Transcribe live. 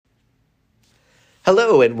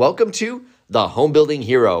Hello and welcome to The Home Building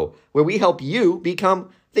Hero, where we help you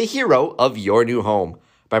become the hero of your new home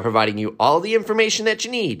by providing you all the information that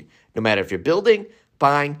you need. No matter if you're building,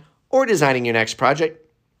 buying, or designing your next project,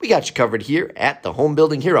 we got you covered here at The Home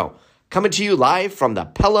Building Hero, coming to you live from the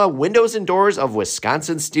Pella Windows and Doors of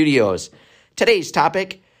Wisconsin studios. Today's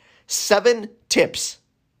topic, 7 tips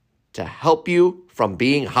to help you from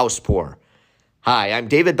being house poor. Hi, I'm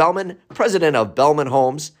David Bellman, president of Bellman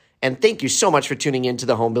Homes, and thank you so much for tuning in to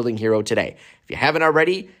the Home Building Hero today. If you haven't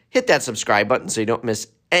already, hit that subscribe button so you don't miss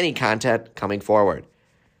any content coming forward.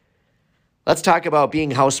 Let's talk about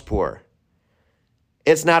being house poor.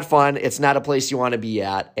 It's not fun. It's not a place you want to be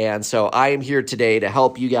at. And so I am here today to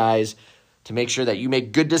help you guys to make sure that you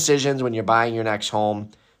make good decisions when you're buying your next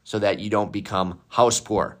home so that you don't become house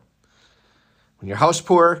poor. When you're house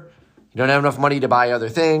poor, you don't have enough money to buy other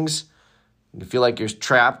things. You feel like you're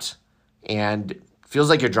trapped and feels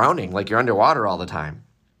like you're drowning, like you're underwater all the time.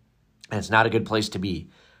 And it's not a good place to be.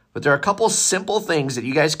 But there are a couple simple things that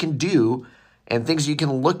you guys can do and things you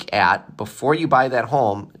can look at before you buy that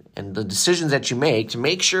home and the decisions that you make to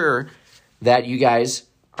make sure that you guys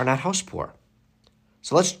are not house poor.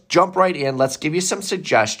 So let's jump right in. Let's give you some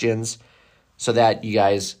suggestions so that you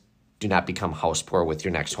guys do not become house poor with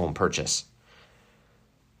your next home purchase.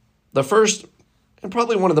 The first and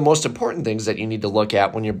probably one of the most important things that you need to look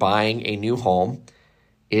at when you're buying a new home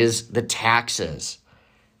is the taxes.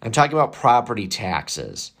 I'm talking about property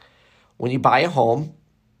taxes. When you buy a home,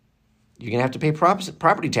 you're going to have to pay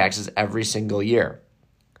property taxes every single year.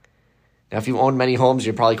 Now, if you own many homes,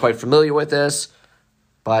 you're probably quite familiar with this,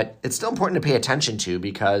 but it's still important to pay attention to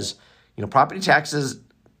because, property taxes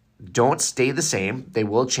don't stay the same. They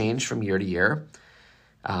will change from year to year.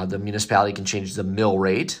 The municipality can change the mill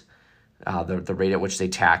rate, the rate at which they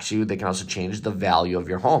tax you. They can also change the value of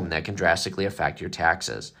your home. That can drastically affect your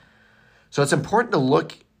taxes. So it's important to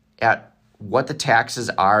look at what the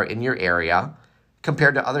taxes are in your area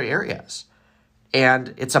compared to other areas.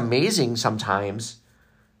 And it's amazing sometimes,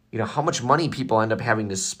 how much money people end up having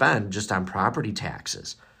to spend just on property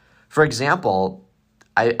taxes. For example,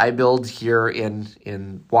 I build here in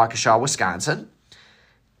Waukesha, Wisconsin,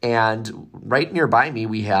 and right nearby me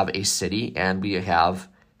we have a city and we have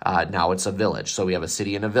now it's a village. So we have a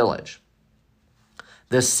city and a village.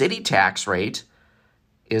 The city tax rate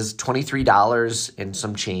is $23 and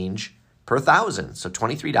some change per thousand. So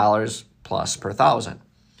 $23 plus per thousand.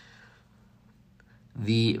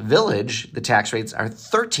 The village, the tax rates are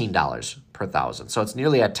 $13 per thousand. So it's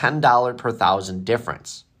nearly a $10 per thousand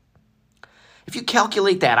difference. If you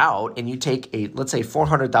calculate that out and you take let's say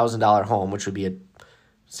 $400,000 home, which would be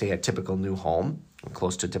a typical new home,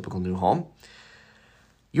 close to a typical new home,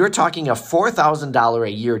 you're talking a $4,000 a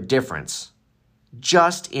year difference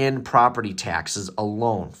just in property taxes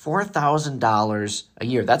alone. $4,000 a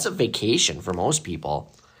year. That's a vacation for most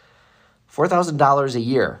people. $4,000 a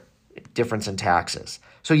year difference in taxes.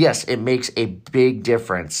 So yes, it makes a big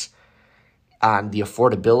difference on the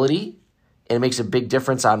affordability, and it makes a big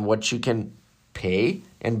difference on what you can pay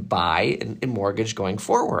and buy in mortgage going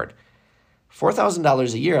forward.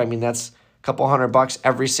 $4,000 a year, that's a couple $100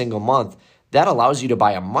 every single month. That allows you to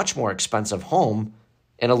buy a much more expensive home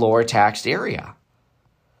in a lower taxed area.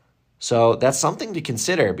 So that's something to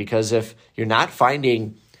consider because if you're not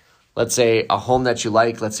finding, let's say, a home that you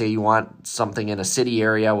like, let's say you want something in a city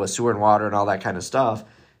area with sewer and water and all that kind of stuff,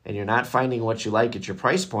 and you're not finding what you like at your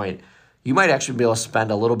price point, you might actually be able to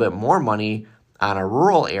spend a little bit more money on a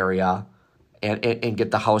rural area and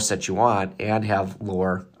get the house that you want and have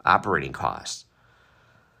lower operating costs.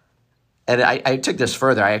 And I took this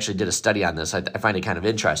further. I actually did a study on this. I find it kind of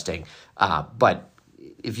interesting. But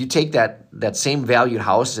if you take that same valued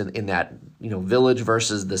house in that village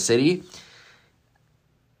versus the city,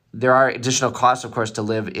 there are additional costs, of course, to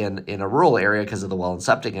live in a rural area because of the well and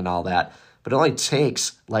septic and all that. But it only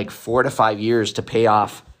takes like 4 to 5 years to pay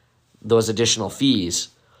off those additional fees.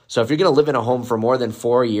 So if you're going to live in a home for more than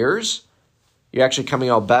 4 years, you're actually coming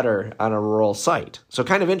out better on a rural site. So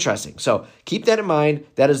kind of interesting. So keep that in mind.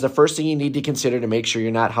 That is the first thing you need to consider to make sure you're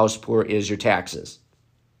not house poor is your taxes.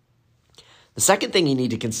 The second thing you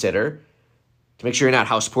need to consider to make sure you're not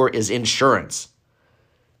house poor is insurance.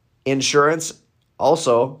 Insurance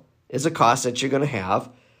also is a cost that you're going to have.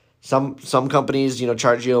 Some companies,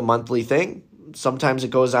 charge you a monthly thing. Sometimes it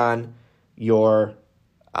goes on your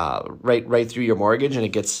right through your mortgage and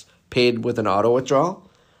it gets paid with an auto withdrawal.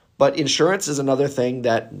 But insurance is another thing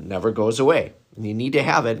that never goes away. And you need to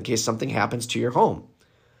have it in case something happens to your home.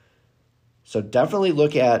 So definitely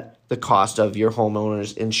look at the cost of your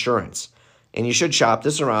homeowner's insurance. And you should shop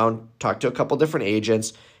this around, talk to a couple different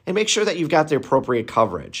agents, and make sure that you've got the appropriate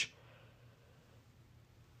coverage.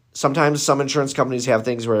 Sometimes some insurance companies have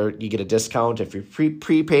things where you get a discount if you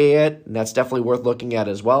prepay it, and that's definitely worth looking at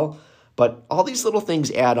as well. But all these little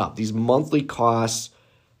things add up. These monthly costs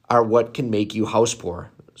are what can make you house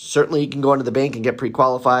poor. Certainly you can go into the bank and get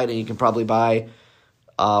pre-qualified, and you can probably buy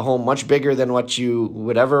a home much bigger than what you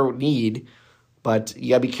would ever need. But you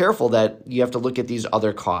got to be careful that you have to look at these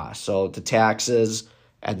other costs. So the taxes,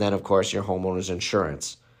 and then, of course, your homeowner's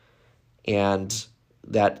insurance. And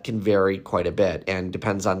that can vary quite a bit and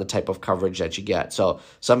depends on the type of coverage that you get. So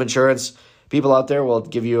some insurance people out there will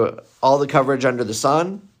give you all the coverage under the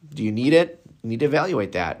sun. Do you need it? You need to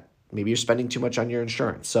evaluate that. Maybe you're spending too much on your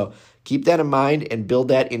insurance. So keep that in mind and build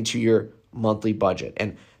that into your monthly budget.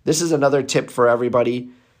 And this is another tip for everybody.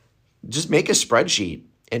 Just make a spreadsheet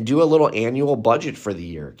and do a little annual budget for the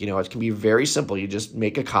year. It can be very simple. You just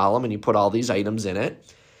make a column and you put all these items in it.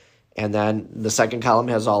 And then the second column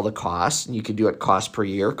has all the costs. And you can do it cost per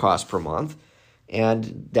year, cost per month.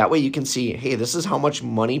 And that way you can see, hey, this is how much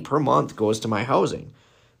money per month goes to my housing.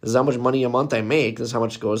 This is how much money a month I make. This is how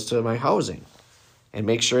much goes to my housing. And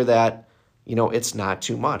make sure that, it's not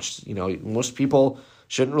too much. Most people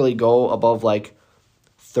shouldn't really go above like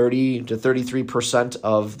 30 to 33%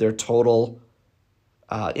 of their total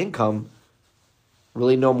income.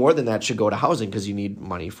 Really no more than that should go to housing, because you need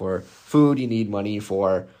money for food. You need money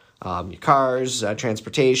for your cars,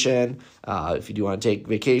 transportation. If you do want to take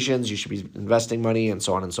vacations, you should be investing money, and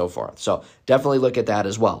so on and so forth. So definitely look at that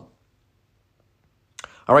as well.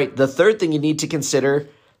 All right, the third thing you need to consider,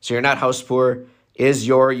 so you're not house poor, is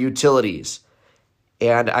your utilities.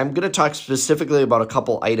 And I'm going to talk specifically about a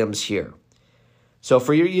couple items here. So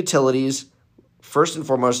for your utilities, first and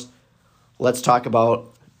foremost, let's talk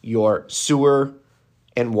about your sewer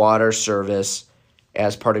and water service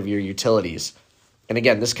as part of your utilities. And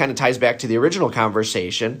again, this kind of ties back to the original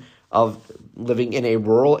conversation of living in a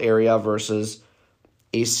rural area versus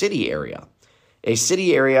a city area. A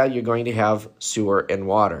city area, you're going to have sewer and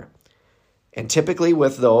water. And typically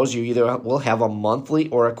with those, you either will have a monthly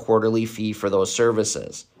or a quarterly fee for those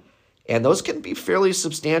services. And those can be fairly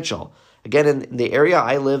substantial. Again, in the area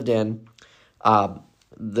I lived in,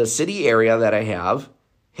 the city area that I have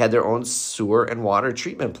had their own sewer and water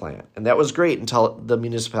treatment plant. And that was great until the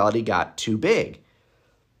municipality got too big.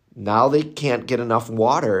 Now they can't get enough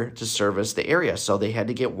water to service the area, so they had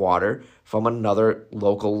to get water from another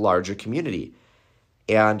local larger community.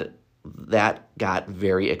 And that got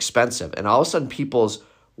very expensive. And all of a sudden, people's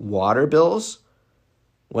water bills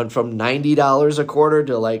went from $90 a quarter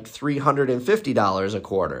to like $350 a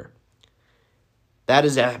quarter. That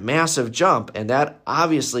is a massive jump, and that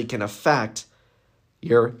obviously can affect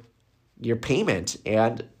your payment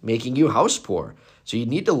and making you house poor. So you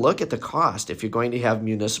need to look at the cost. If you're going to have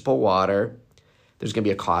municipal water, there's going to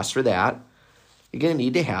be a cost for that. You're going to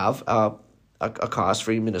need to have a cost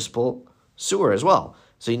for your municipal sewer as well.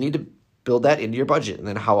 So you need to build that into your budget. And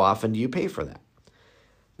then how often do you pay for that?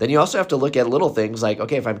 Then you also have to look at little things like,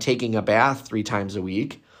 okay, if I'm taking a bath 3 times a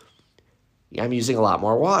week, I'm using a lot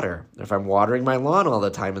more water. If I'm watering my lawn all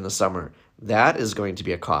the time in the summer, that is going to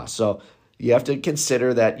be a cost. So you have to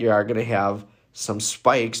consider that you are going to have some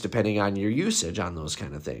spikes depending on your usage on those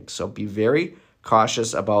kind of things. So be very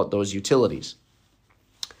cautious about those utilities.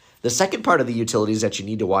 The second part of the utilities that you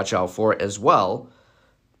need to watch out for as well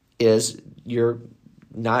is your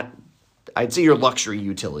luxury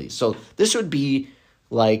utilities. So this would be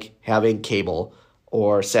like having cable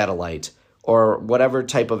or satellite or whatever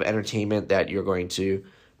type of entertainment that you're going to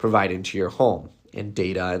provide into your home, and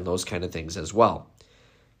data and those kind of things as well.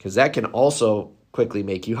 Because that can also quickly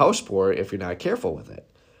make you house poor if you're not careful with it.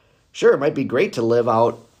 Sure, it might be great to live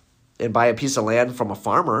out and buy a piece of land from a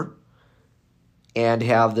farmer and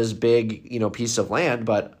have this big, piece of land,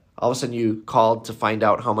 but all of a sudden you call to find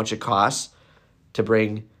out how much it costs to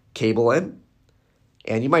bring cable in,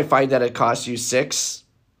 and you might find that it costs you $6,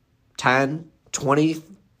 $10, $20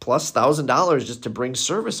 plus $1,000 just to bring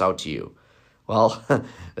service out to you. Well,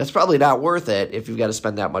 that's probably not worth it if you've got to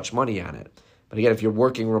spend that much money on it. But again, if you're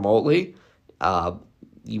working remotely,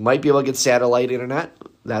 you might be able to get satellite internet.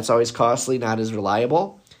 That's always costly, not as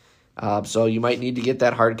reliable. So you might need to get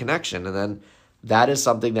that hard connection. And then that is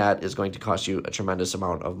something that is going to cost you a tremendous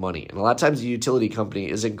amount of money. And a lot of times the utility company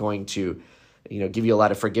isn't going to give you a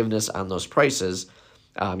lot of forgiveness on those prices.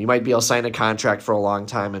 You might be able to sign a contract for a long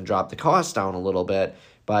time and drop the cost down a little bit,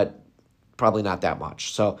 but probably not that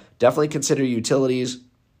much. So definitely consider utilities.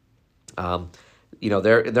 There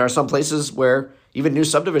are some places where, even new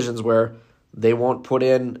subdivisions, where they won't put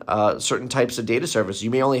in certain types of data service.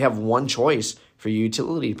 You may only have one choice for your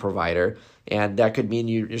utility provider, and that could mean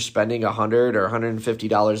you're spending $100 or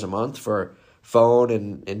 $150 a month for phone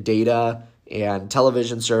and data and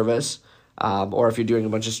television service. Or if you're doing a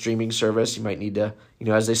bunch of streaming service, you might need to,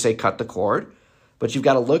 as they say, cut the cord. But you've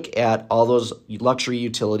got to look at all those luxury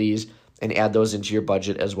utilities and add those into your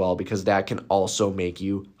budget as well, because that can also make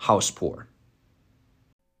you house poor.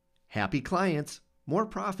 Happy clients, more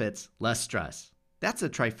profits, less stress. That's a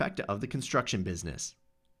trifecta of the construction business.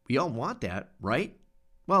 We all want that, right?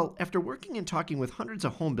 Well, after working and talking with hundreds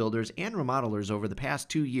of home builders and remodelers over the past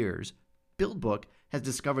 2 years, BuildBook has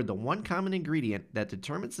discovered the one common ingredient that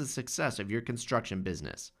determines the success of your construction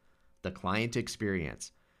business: the client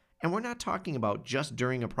experience. And we're not talking about just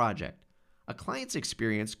during a project. A client's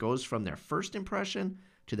experience goes from their first impression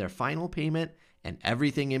to their final payment and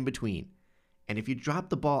everything in between. And if you drop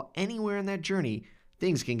the ball anywhere in that journey,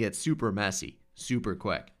 things can get super messy, super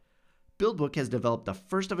quick. BuildBook has developed the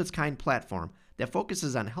first of its kind platform that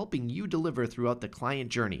focuses on helping you deliver throughout the client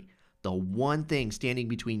journey, the one thing standing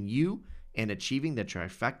between you and achieving the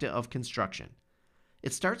trifecta of construction.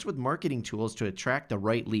 It starts with marketing tools to attract the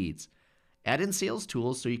right leads, add in sales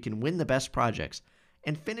tools so you can win the best projects,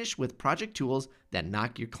 and finish with project tools that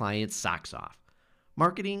knock your clients' socks off.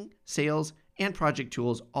 Marketing, sales, and project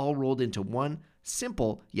tools all rolled into one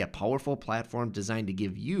simple yet powerful platform designed to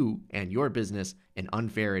give you and your business an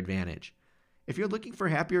unfair advantage. If you're looking for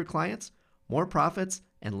happier clients, more profits,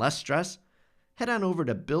 and less stress, head on over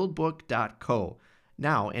to buildbook.co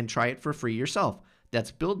now and try it for free yourself.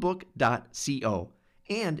 That's buildbook.co.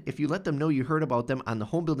 And if you let them know you heard about them on the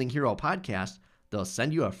Home Building Hero podcast, they'll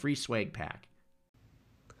send you a free swag pack.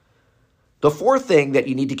 The fourth thing that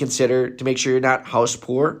you need to consider to make sure you're not house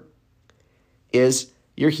poor is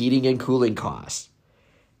your heating and cooling costs.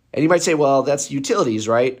 And you might say, well, that's utilities,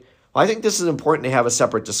 right? Well, I think this is important to have a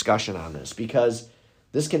separate discussion on this, because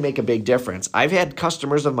this can make a big difference. I've had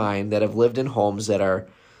customers of mine that have lived in homes that are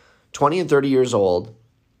 20 and 30 years old.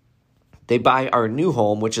 They buy our new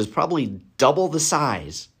home, which is probably double the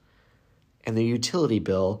size, and the utility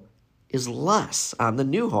bill is less on the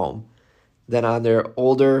new home than on their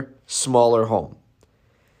older, smaller home.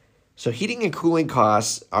 So heating and cooling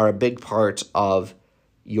costs are a big part of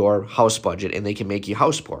your house budget, and they can make you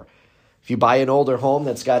house poor. If you buy an older home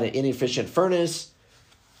that's got an inefficient furnace,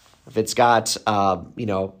 if it's got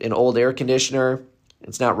an old air conditioner,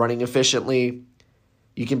 it's not running efficiently,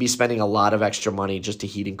 you can be spending a lot of extra money just to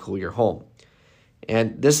heat and cool your home.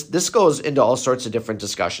 And this goes into all sorts of different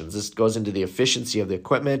discussions. This goes into the efficiency of the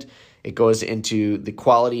equipment. It goes into the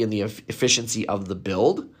quality and the efficiency of the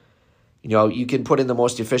build. You can put in the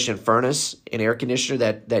most efficient furnace and air conditioner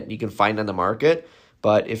that you can find on the market,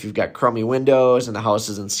 but if you've got crummy windows and the house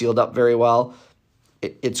isn't sealed up very well,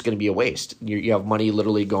 it's going to be a waste. You have money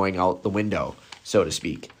literally going out the window, so to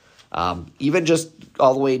speak. Even just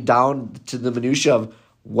all the way down to the minutia of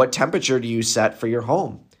what temperature do you set for your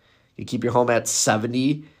home? You keep your home at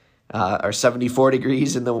 70 or 74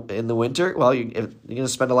 degrees in the winter. Well, you're going to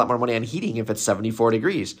spend a lot more money on heating if it's 74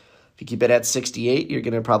 degrees. If you keep it at 68, you're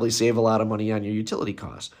going to probably save a lot of money on your utility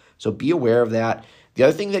costs. So be aware of that. The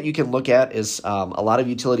other thing that you can look at is a lot of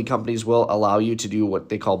utility companies will allow you to do what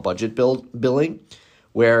they call budget billing,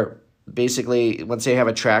 where basically once they have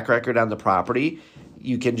a track record on the property,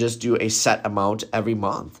 you can just do a set amount every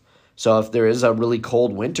month. So if there is a really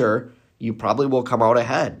cold winter, you probably will come out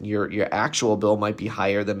ahead. Your actual bill might be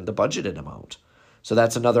higher than the budgeted amount. So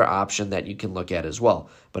that's another option that you can look at as well.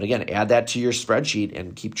 But again, add that to your spreadsheet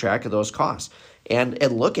and keep track of those costs. And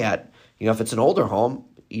look at, if it's an older home,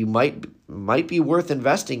 you might be worth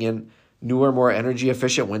investing in newer, more energy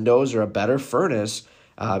efficient windows or a better furnace,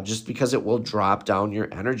 just because it will drop down your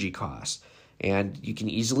energy costs. And you can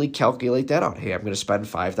easily calculate that out. Hey, I'm going to spend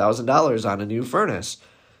 $5,000 on a new furnace.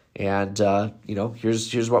 And,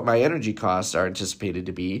 here's what my energy costs are anticipated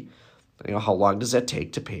to be. How long does that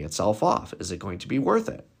take to pay itself off? Is it going to be worth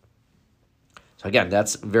it? So again,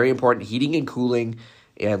 that's very important. Heating and cooling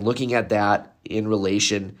and looking at that in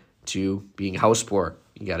relation to being house poor.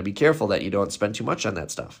 You got to be careful that you don't spend too much on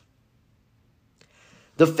that stuff.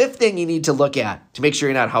 The fifth thing you need to look at to make sure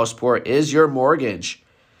you're not house poor is your mortgage.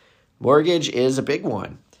 Mortgage is a big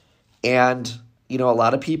one. And, a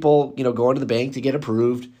lot of people, go into the bank to get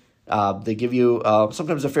approved. They give you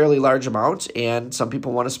sometimes a fairly large amount, and some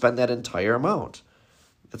people want to spend that entire amount.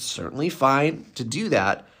 It's certainly fine to do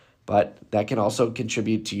that, but that can also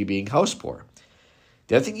contribute to you being house poor.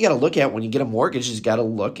 The other thing you got to look at when you get a mortgage is you got to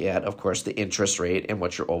look at, of course, the interest rate and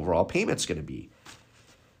what your overall payment's going to be.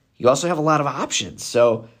 You also have a lot of options.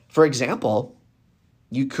 So, for example,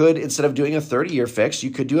 you could, instead of doing a 30-year fix,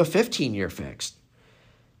 you could do a 15-year fix.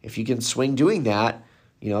 If you can swing doing that,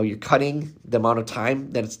 you're cutting the amount of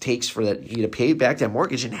time that it takes for you to pay back that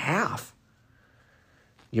mortgage in half.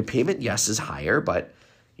 Your payment, yes, is higher, but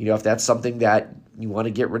If that's something that you want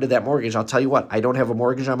to get rid of that mortgage, I'll tell you what, I don't have a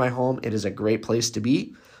mortgage on my home. It is a great place to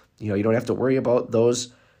be. You don't have to worry about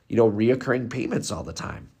those, reoccurring payments all the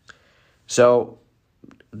time. So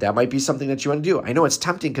that might be something that you want to do. I know it's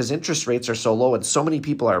tempting because interest rates are so low and so many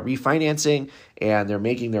people are refinancing and they're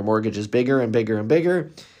making their mortgages bigger and bigger and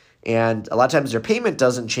bigger. And a lot of times their payment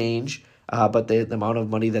doesn't change, but the amount of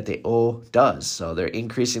money that they owe does. So they're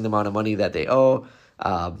increasing the amount of money that they owe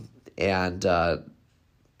and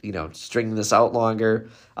stringing this out longer.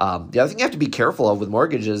 The other thing you have to be careful of with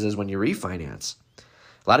mortgages is when you refinance.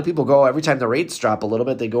 A lot of people go, every time the rates drop a little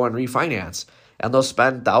bit, they go and refinance. And they'll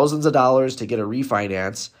spend thousands of dollars to get a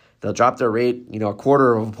refinance. They'll drop their rate, a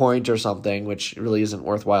quarter of a point or something, which really isn't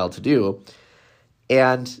worthwhile to do.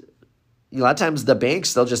 And a lot of times the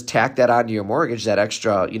banks, they'll just tack that onto your mortgage, that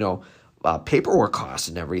extra, paperwork costs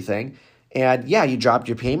and everything. And yeah, you dropped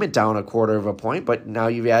your payment down a quarter of a point, but now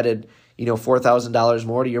you've added, $4,000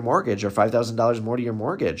 more to your mortgage or $5,000 more to your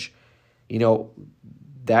mortgage.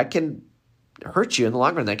 That can hurt you in the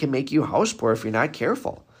long run. That can make you house poor if you're not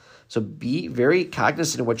careful. So be very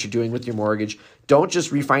cognizant of what you're doing with your mortgage. Don't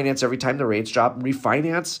just refinance every time the rates drop.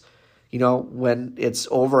 Refinance, when it's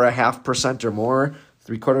over 0.5% or more,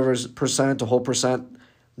 0.75%, a whole percent.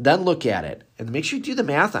 Then look at it and make sure you do the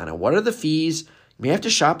math on it. What are the fees? You may have to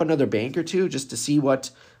shop another bank or two just to see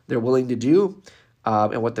what they're willing to do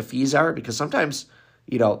and what the fees are. Because sometimes,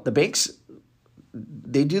 the banks,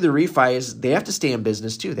 they do the refis. They have to stay in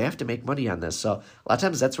business too. They have to make money on this. So a lot of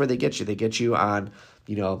times that's where they get you. They get you on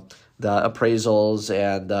the appraisals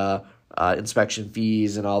and the inspection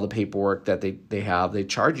fees and all the paperwork that they have. They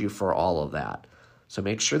charge you for all of that. So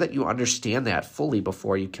make sure that you understand that fully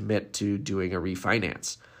before you commit to doing a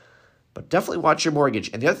refinance. But definitely watch your mortgage.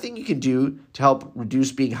 And the other thing you can do to help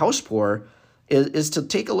reduce being house poor is to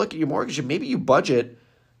take a look at your mortgage and maybe you budget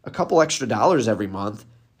a couple extra dollars every month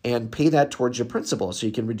and pay that towards your principal so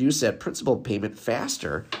you can reduce that principal payment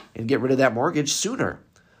faster and get rid of that mortgage sooner.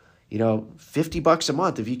 $50 a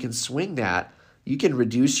month, if you can swing that, you can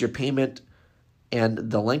reduce your payment and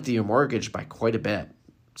the length of your mortgage by quite a bit.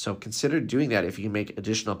 So consider doing that if you can make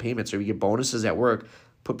additional payments or you get bonuses at work.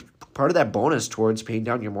 Put part of that bonus towards paying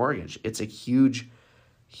down your mortgage. It's a huge,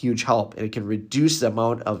 huge help, and it can reduce the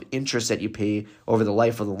amount of interest that you pay over the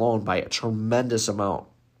life of the loan by a tremendous amount.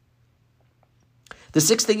 The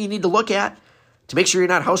sixth thing you need to look at to make sure you're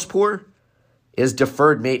not house poor is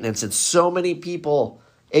deferred maintenance. And so many people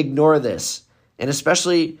ignore this. And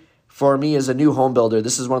especially for me as a new home builder,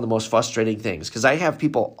 this is one of the most frustrating things because I have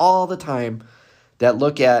people all the time that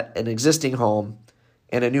look at an existing home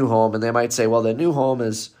and a new home and they might say, well, the new home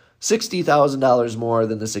is $60,000 more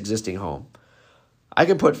than this existing home. I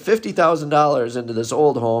can put $50,000 into this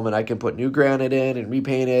old home and I can put new granite in and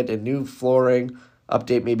repaint it and new flooring,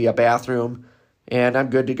 update maybe a bathroom, and I'm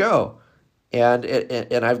good to go. And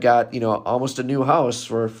I've got, almost a new house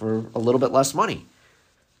for a little bit less money.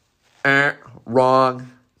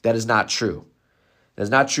 Wrong. That is not true. That is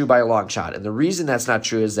not true by a long shot. And the reason that's not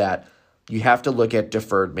true is that you have to look at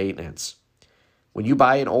deferred maintenance. When you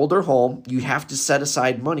buy an older home, you have to set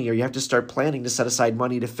aside money or you have to start planning to set aside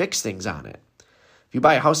money to fix things on it. If you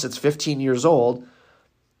buy a house that's 15 years old,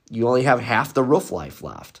 you only have half the roof life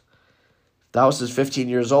left. If the house is 15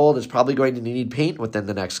 years old, it's probably going to need paint within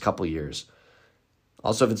the next couple years.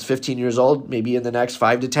 Also, if it's 15 years old, maybe in the next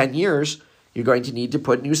 5 to 10 years, you're going to need to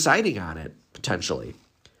put new siding on it, potentially.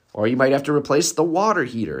 Or you might have to replace the water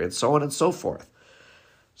heater and so on and so forth.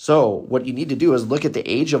 So what you need to do is look at the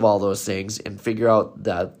age of all those things and figure out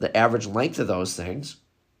the average length of those things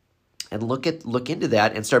and look into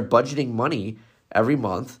that and start budgeting money every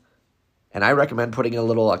month. And I recommend putting a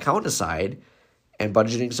little account aside and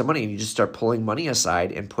budgeting some money. And you just start pulling money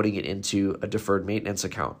aside and putting it into a deferred maintenance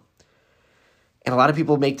account. And a lot of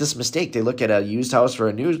people make this mistake. They look at a used house for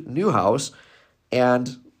a new house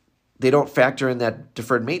and they don't factor in that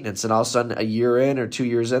deferred maintenance. And all of a sudden, a year in or 2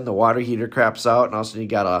 years in, the water heater craps out and all of a sudden you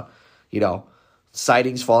got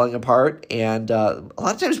siding's falling apart. And a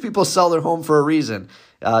lot of times people sell their home for a reason.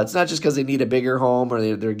 It's not just because they need a bigger home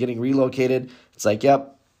or they're getting relocated. It's like,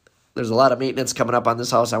 yep, there's a lot of maintenance coming up on this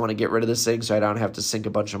house. I want to get rid of this thing so I don't have to sink a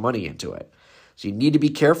bunch of money into it. So you need to be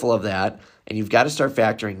careful of that, and you've got to start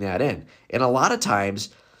factoring that in. And a lot of times,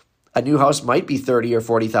 a new house might be $30,000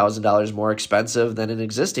 or $40,000 more expensive than an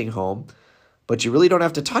existing home, but you really don't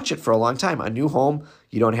have to touch it for a long time. A new home,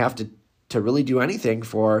 you don't have to really do anything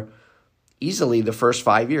for easily the first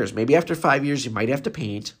 5 years. Maybe after 5 years, you might have to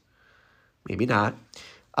paint. Maybe not.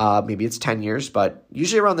 Maybe it's 10 years, but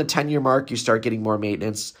usually around the 10-year mark, you start getting more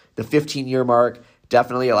maintenance. The 15-year mark,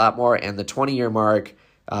 definitely a lot more, and the 20-year mark,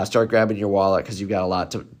 start grabbing your wallet because you've got a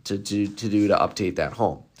lot to do to update that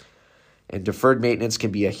home. And deferred maintenance can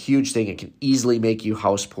be a huge thing. It can easily make you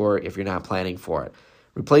house poor if you're not planning for it.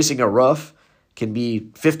 Replacing a roof can be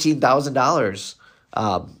 $15,000,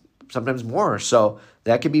 sometimes more. So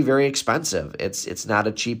that can be very expensive. It's not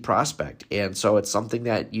a cheap prospect. And so it's something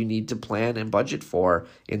that you need to plan and budget for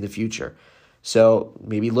in the future. So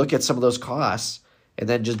maybe look at some of those costs and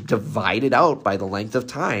then just divide it out by the length of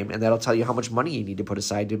time, and that'll tell you how much money you need to put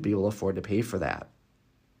aside to be able to afford to pay for that.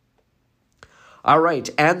 All right,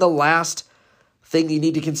 and the last thing you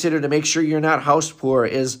need to consider to make sure you're not house poor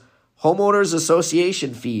is homeowners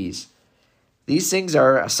association fees. These things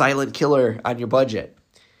are a silent killer on your budget.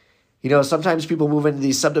 You know, sometimes people move into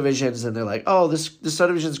these subdivisions and they're like, oh, this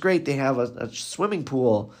subdivision's great. They have a swimming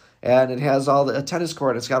pool and it has a tennis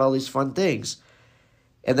court. It's got all these fun things.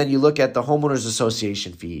 And then you look at the homeowners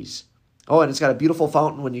association fees. Oh, and it's got a beautiful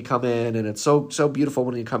fountain when you come in, and it's so beautiful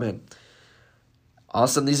when you come in. All of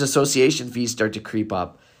a sudden, these association fees start to creep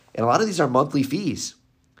up. And a lot of these are monthly fees.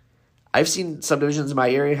 I've seen subdivisions in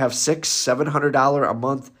my area have $600-$700 a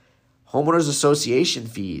month homeowners association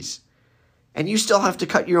fees. And you still have to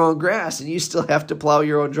cut your own grass, and you still have to plow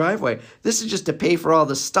your own driveway. This is just to pay for all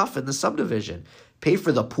the stuff in the subdivision. Pay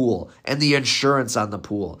for the pool and the insurance on the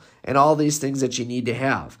pool and all these things that you need to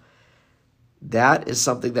have. That is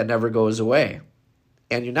something that never goes away.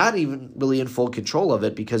 And you're not even really in full control of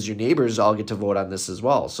it because your neighbors all get to vote on this as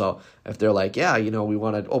well. So if they're like, yeah, you know, we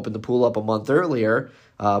want to open the pool up a month earlier,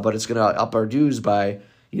 but it's going to up our dues by,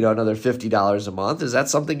 you know, another $50 a month, is that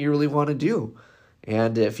something you really want to do?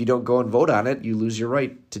 And if you don't go and vote on it, you lose your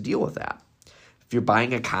right to deal with that. If you're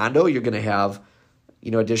buying a condo, you're going to have,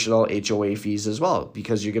 you know, additional HOA fees as well,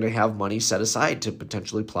 because you're going to have money set aside to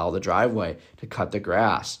potentially plow the driveway, to cut the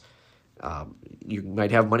grass. You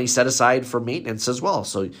might have money set aside for maintenance as well.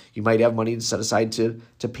 So you might have money set aside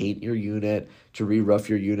to paint your unit, to re-roof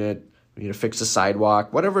your unit, you know, fix a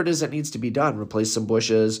sidewalk, whatever it is that needs to be done, replace some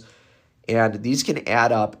bushes. And these can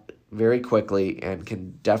add up very quickly and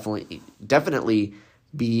can definitely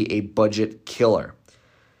be a budget killer.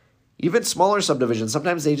 Even smaller subdivisions,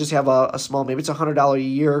 sometimes they just have a small, maybe it's $100 a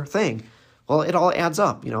year thing. Well, it all adds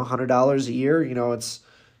up, you know, $100 a year, you know, it's,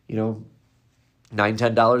 you know,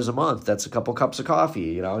 $9-10 a month. That's a couple cups of coffee,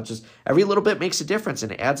 you know, it's just every little bit makes a difference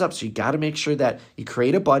and it adds up. So you got to make sure that you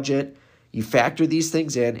create a budget, you factor these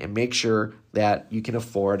things in and make sure that you can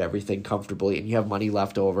afford everything comfortably and you have money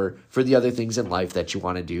left over for the other things in life that you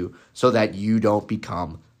want to do so that you don't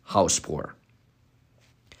become house poor.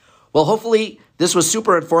 Well, hopefully this was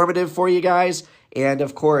super informative for you guys. And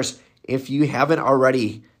of course, if you haven't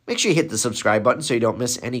already, make sure you hit the subscribe button so you don't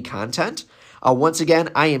miss any content. Once again,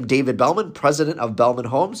 I am David Bellman, president of Bellman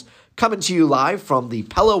Homes, coming to you live from the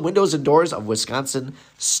Pella Windows and Doors of Wisconsin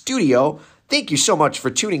studio. Thank you so much for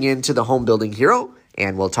tuning in to the Home Building Hero,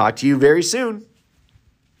 and we'll talk to you very soon.